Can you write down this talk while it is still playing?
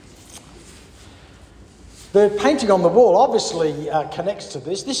The painting on the wall obviously connects to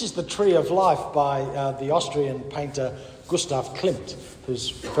this. This is the Tree of Life by the Austrian painter Gustav Klimt, who's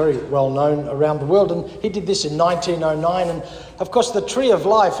very well known around the world, and he did this in 1909. And of course, the Tree of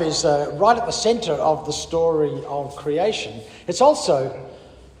Life is right at the centre of the story of creation. It's also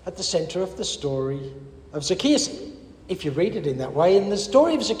at the centre of the story of Zacchaeus, if you read it in that way. And the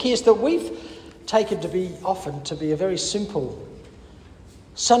story of Zacchaeus that we've taken to be often to be a very simple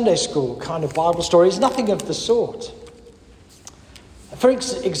Sunday school kind of Bible story is nothing of the sort. For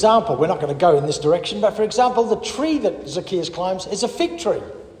example, we're not going to go in this direction, but for example, the tree that Zacchaeus climbs is a fig tree.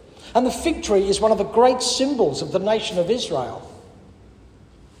 And the fig tree is one of the great symbols of the nation of Israel.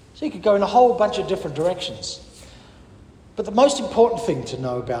 So you could go in a whole bunch of different directions. But the most important thing to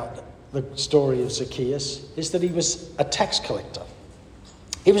know about the story of Zacchaeus is that he was a tax collector.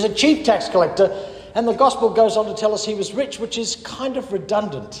 He was a chief tax collector, and the gospel goes on to tell us he was rich, which is kind of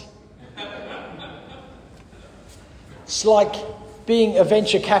redundant. It's like being a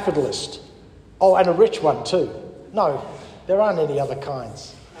venture capitalist. Oh, and a rich one too. No, there aren't any other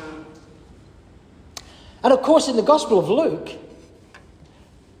kinds. And of course, in the Gospel of Luke,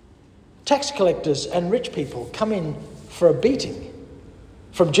 tax collectors and rich people come in for a beating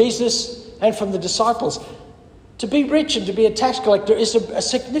from Jesus and from the disciples. To be rich and to be a tax collector is a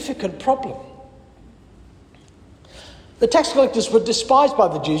significant problem. The tax collectors were despised by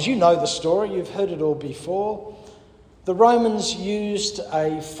the Jews. You know the story, you've heard it all before. The Romans used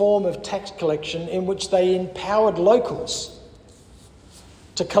a form of tax collection in which they empowered locals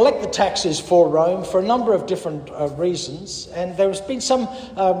to collect the taxes for Rome for a number of different reasons. And there has been some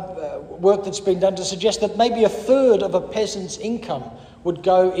work that's been done to suggest that maybe a third of a peasant's income would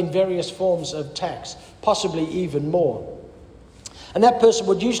go in various forms of tax, possibly even more. And that person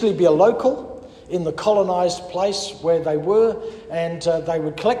would usually be a local in the colonised place where they were, and they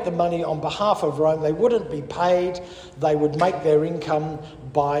would collect the money on behalf of Rome. They wouldn't be paid. They would make their income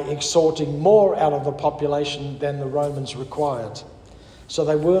by extorting more out of the population than the Romans required. So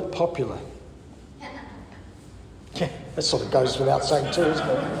they weren't popular. Yeah, that sort of goes without saying too, isn't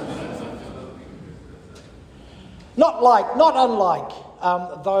it? Not unlike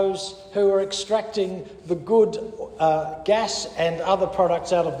those who are extracting the good gas and other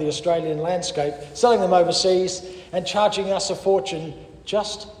products out of the Australian landscape, selling them overseas and charging us a fortune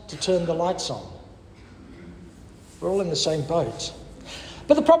just to turn the lights on. We're all in the same boat.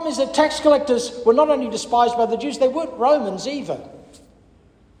 But the problem is that tax collectors were not only despised by the Jews, they weren't Romans either.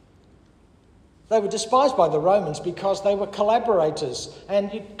 They were despised by the Romans because they were collaborators,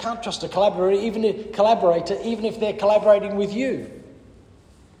 and you can't trust a collaborator even if they're collaborating with you.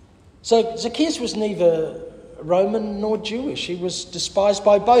 So Zacchaeus was neither Roman nor Jewish. He was despised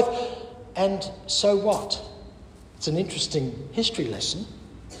by both. And so what? It's an interesting history lesson.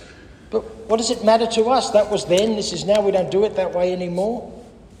 But what does it matter to us? That was then, this is now, we don't do it that way anymore.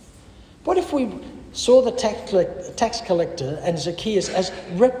 What if we saw the tax collector and Zacchaeus as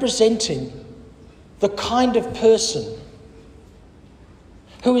representing the kind of person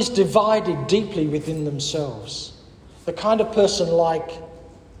who is divided deeply within themselves? The kind of person like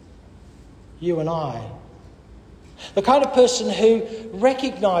you and I. The kind of person who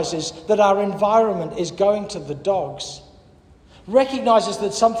recognises that our environment is going to the dogs, recognises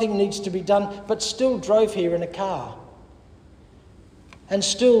that something needs to be done, but still drove here in a car, and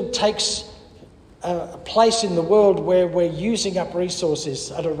still takes a place in the world where we're using up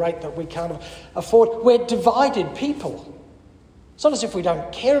resources at a rate that we can't afford. We're divided people. It's not as if we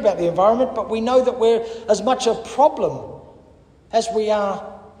don't care about the environment, but we know that we're as much a problem as we are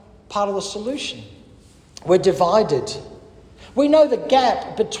part of the solution. We're divided. We know the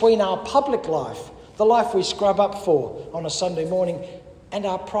gap between our public life, the life we scrub up for on a Sunday morning, and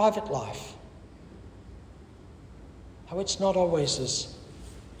our private life. How it's not always as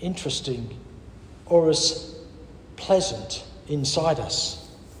interesting or as pleasant inside us.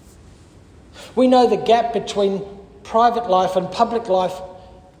 We know the gap between private life and public life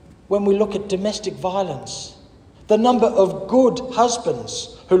when we look at domestic violence. The number of good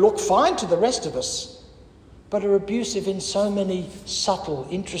husbands who look fine to the rest of us, but are abusive in so many subtle,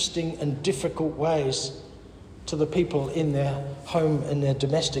 interesting and difficult ways to the people in their home and their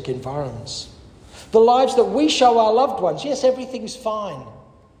domestic environments. The lives that we show our loved ones, yes, everything's fine.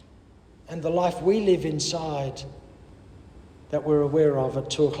 And the life we live inside that we're aware of at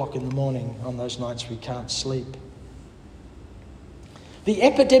 2 o'clock in the morning on those nights we can't sleep. The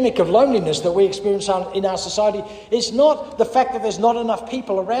epidemic of loneliness that we experience in our society is not the fact that there's not enough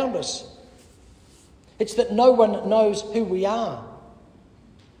people around us. It's that no one knows who we are.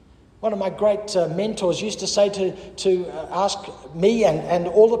 One of my great mentors used to say to ask me and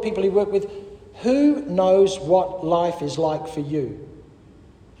all the people he worked with, Who knows what life is like for you?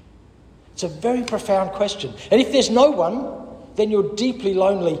 It's a very profound question. And if there's no one, then you're deeply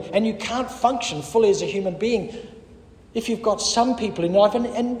lonely and you can't function fully as a human being. If you've got some people in life,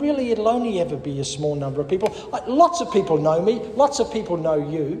 and really it'll only ever be a small number of people. Lots of people know me, lots of people know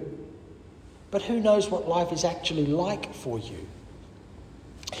you, but who knows what life is actually like for you?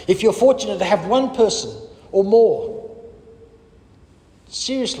 If you're fortunate to have one person or more,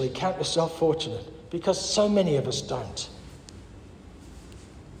 seriously count yourself fortunate, because so many of us don't.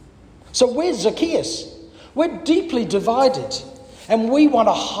 So where's Zacchaeus? We're deeply divided, and we want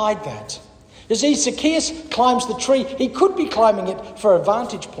to hide that. You see, Zacchaeus climbs the tree. He could be climbing it for a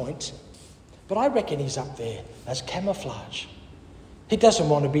vantage point, but I reckon he's up there as camouflage. He doesn't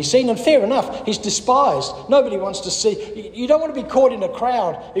want to be seen, and fair enough, he's despised. Nobody wants to see. You don't want to be caught in a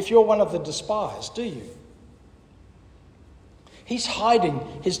crowd if you're one of the despised, do you? He's hiding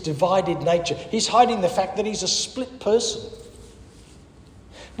his divided nature. He's hiding the fact that he's a split person.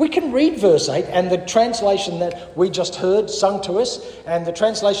 We can read verse 8 and the translation that we just heard sung to us, and the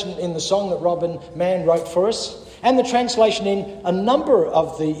translation in the song that Robin Mann wrote for us, and the translation in a number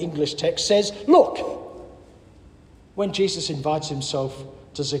of the English texts says, look, when Jesus invites himself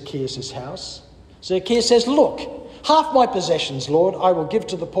to Zacchaeus' house, Zacchaeus says, look, half my possessions, Lord, I will give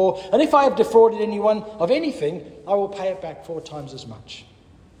to the poor, and if I have defrauded anyone of anything, I will pay it back 4 times as much.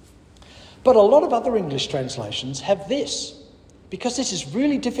 But a lot of other English translations have this, because this is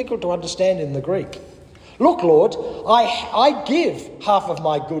really difficult to understand in the Greek. Look, Lord, I give half of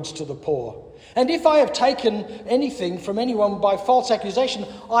my goods to the poor. And if I have taken anything from anyone by false accusation,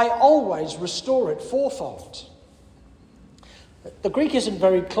 I always restore it fourfold. The Greek isn't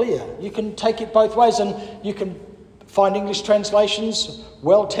very clear. You can take it both ways, and you can find English translations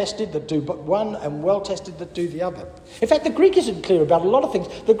well-tested that do but one and well-tested that do the other. In fact, the Greek isn't clear about a lot of things.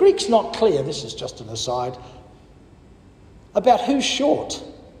 The Greek's not clear, this is just an aside, about who's short.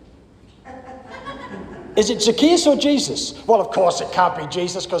 Is it Zacchaeus or Jesus? Well, of course it can't be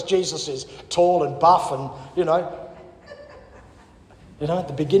Jesus, because Jesus is tall and buff and, at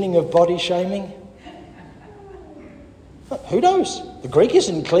the beginning of body shaming. Who knows? The Greek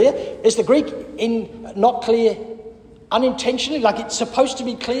isn't clear. Is the Greek not clear unintentionally, like it's supposed to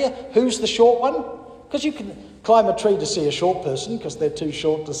be clear who's the short one? Because you can climb a tree to see a short person because they're too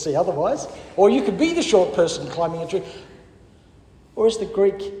short to see otherwise. Or you could be the short person climbing a tree. Or is the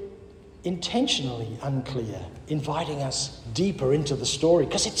Greek intentionally unclear, inviting us deeper into the story?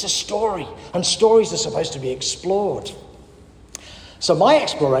 Because it's a story, and stories are supposed to be explored. So my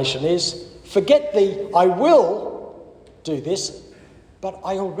exploration is, forget the I will do this, but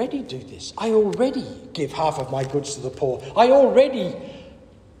I already do this. I already give half of my goods to the poor.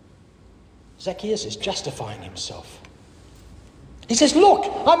 Zacchaeus is justifying himself. He says, look,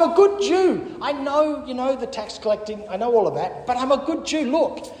 I'm a good Jew. I know, the tax collecting, I know all of that, but I'm a good Jew.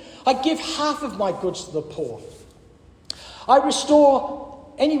 Look, I give half of my goods to the poor. I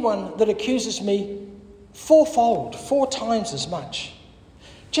restore anyone that accuses me fourfold, 4 times as much.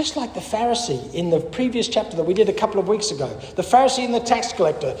 Just like the Pharisee in the previous chapter that we did a couple of weeks ago. The Pharisee and the tax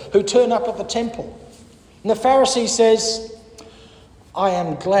collector who turn up at the temple. And the Pharisee says, I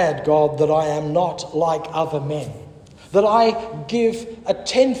am glad, God, that I am not like other men. That I give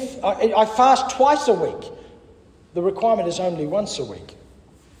 1/10, I fast twice a week. The requirement is only once a week.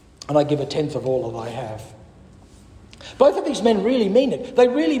 And I give 1/10 of all that I have. Both of these men really mean it. They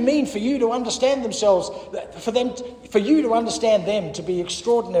really mean for you to understand themselves, for you to understand them to be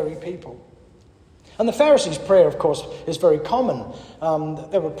extraordinary people. And the Pharisees' prayer, of course, is very common.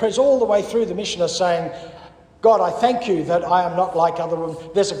 There were prayers all the way through the Mishnah saying, God, I thank you that I am not like other women.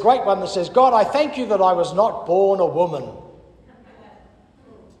 There's a great one that says, God, I thank you that I was not born a woman.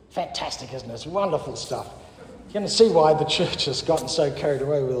 Fantastic, isn't it? It's wonderful stuff. You're going to see why the church has gotten so carried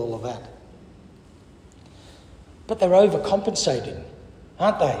away with all of that. But they're overcompensating,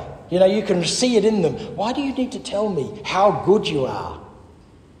 aren't they? You can see it in them. Why do you need to tell me how good you are?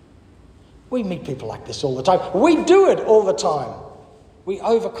 We meet people like this all the time. We do it all the time. We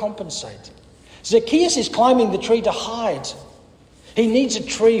overcompensate. Zacchaeus is climbing the tree to hide. He needs a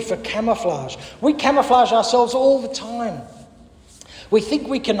tree for camouflage. We camouflage ourselves all the time. We think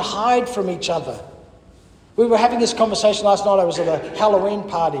we can hide from each other. We were having this conversation last night. I was at a Halloween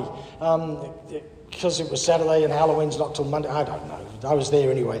party because it was Saturday and Halloween's not till Monday. I don't know. I was there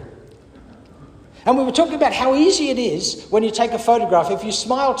anyway. And we were talking about how easy it is when you take a photograph, if you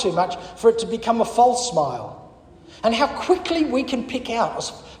smile too much, for it to become a false smile. And how quickly we can pick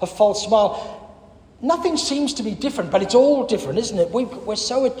out a false smile. Nothing seems to be different, but it's all different, isn't it? We're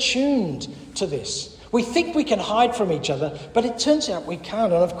so attuned to this. We think we can hide from each other, but it turns out we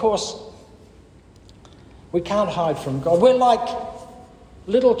can't. And of course, We can't hide from God. We're like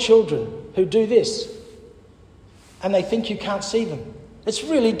little children who do this and they think you can't see them. It's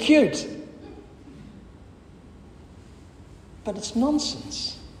really cute. But it's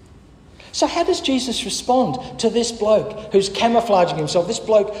nonsense. So how does Jesus respond to this bloke who's camouflaging himself, this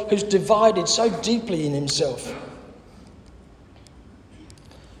bloke who's divided so deeply in himself?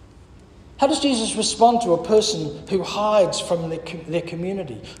 How does Jesus respond to a person who hides from their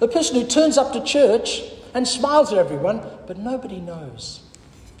community? The person who turns up to church and smiles at everyone, but nobody knows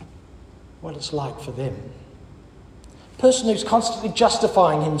what it's like for them. A person who's constantly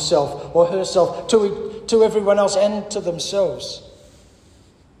justifying himself or herself to everyone else and to themselves.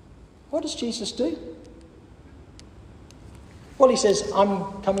 What does Jesus do? Well, he says,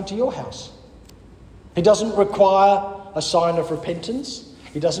 I'm coming to your house. He doesn't require a sign of repentance.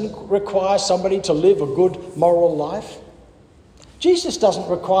 He doesn't require somebody to live a good moral life. Jesus doesn't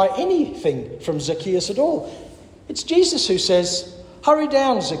require anything from Zacchaeus at all. It's Jesus who says, hurry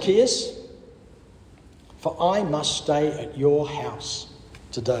down, Zacchaeus, for I must stay at your house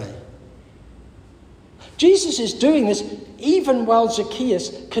today. Jesus is doing this even while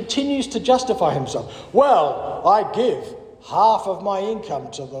Zacchaeus continues to justify himself. Well, I give half of my income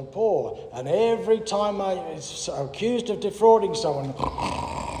to the poor, and every time I'm accused of defrauding someone,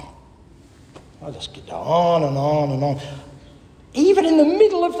 I just get on and on and on. Even in the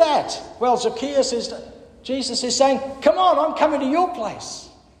middle of that, well, Jesus is saying, come on, I'm coming to your place.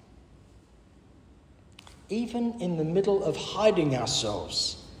 Even in the middle of hiding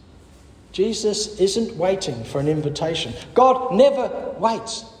ourselves, Jesus isn't waiting for an invitation. God never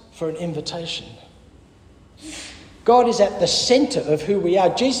waits for an invitation. God is at the centre of who we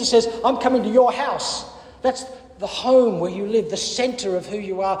are. Jesus says, I'm coming to your house. That's the home where you live, the centre of who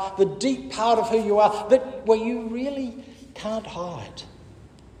you are, the deep part of who you are, where you really can't hide.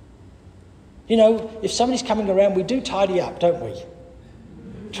 You know, if somebody's coming around, we do tidy up, don't we?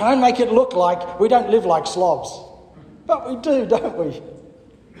 Try and make it look like we don't live like slobs. But we do, don't we?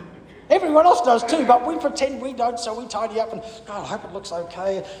 Everyone else does too, but we pretend we don't, so we tidy up and, God, I hope it looks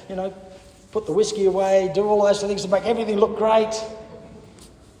okay, you know, put the whiskey away, do all those things to make everything look great.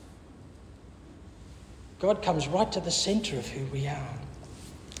 God comes right to the centre of who we are.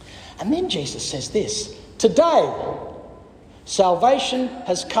 And then Jesus says this, today, salvation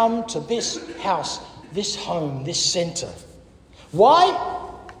has come to this house, this home, this centre. Why?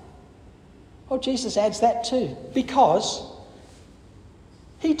 Well, Jesus adds that too. Because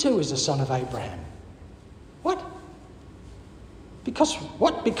he too is a son of Abraham. What? Because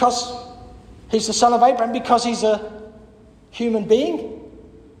what? Because he's the son of Abraham? Because he's a human being?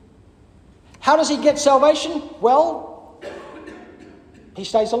 How does he get salvation? Well, he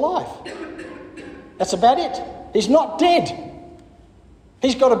stays alive. That's about it. He's not dead.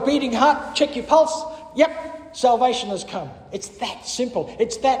 He's got a beating heart. Check your pulse. Yep, salvation has come. It's that simple.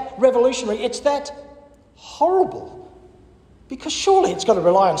 It's that revolutionary. It's that horrible. Because surely it's got to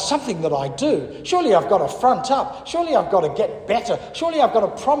rely on something that I do. Surely I've got to front up. Surely I've got to get better. Surely I've got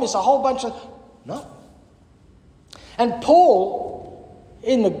to promise a whole bunch of... No. And Paul,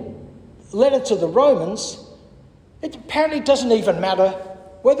 in the letter to the Romans, it apparently doesn't even matter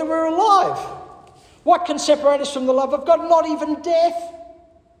whether we're alive. What can separate us from the love of God? Not even death.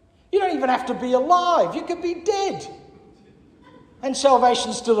 You don't even have to be alive. You could be dead. And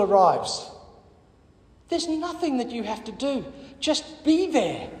salvation still arrives. There's nothing that you have to do. Just be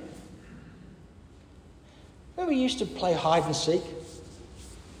there. Remember we used to play hide and seek?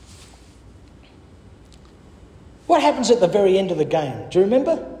 What happens at the very end of the game? Do you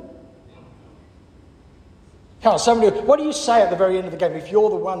remember? Come on, somebody, what do you say at the very end of the game if you're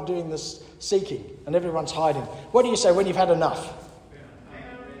the one doing this seeking and everyone's hiding? What do you say when you've had enough?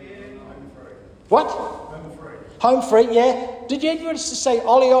 What? Home free. Home free, yeah. Did you ever say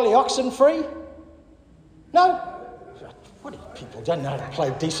Ollie Ollie oxen free? No? What do people don't know how to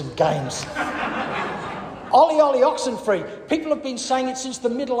play decent games? Ollie Ollie oxen free. People have been saying it since the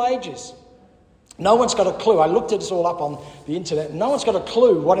Middle Ages. No one's got a clue. I looked it all up on the internet. No one's got a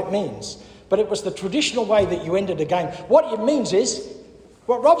clue what it means. But it was the traditional way that you ended a game. What it means is,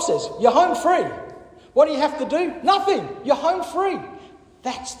 what Rob says, you're home free. What do you have to do? Nothing. You're home free.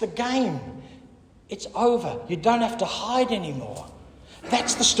 That's the game. It's over. You don't have to hide anymore.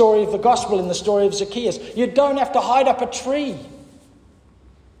 That's the story of the gospel in the story of Zacchaeus. You don't have to hide up a tree.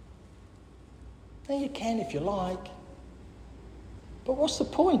 Now you can if you like. But what's the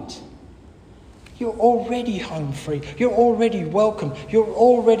point? You're already home free. You're already welcome. You're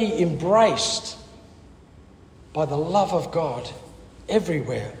already embraced by the love of God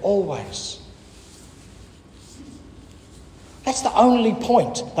everywhere, always. That's the only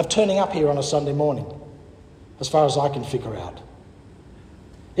point of turning up here on a Sunday morning. as far as I can figure out,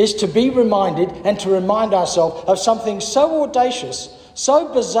 is to be reminded and to remind ourselves of something so audacious,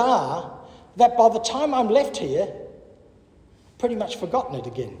 so bizarre, that by the time I'm left here, pretty much forgotten it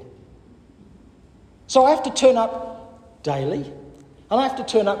again. So I have to turn up daily, and I have to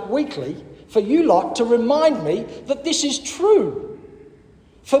turn up weekly for you lot to remind me that this is true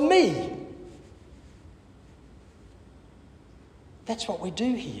for me. That's what we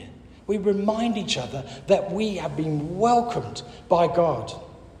do here. We remind each other that we have been welcomed by God.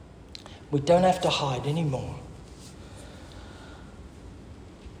 We don't have to hide anymore.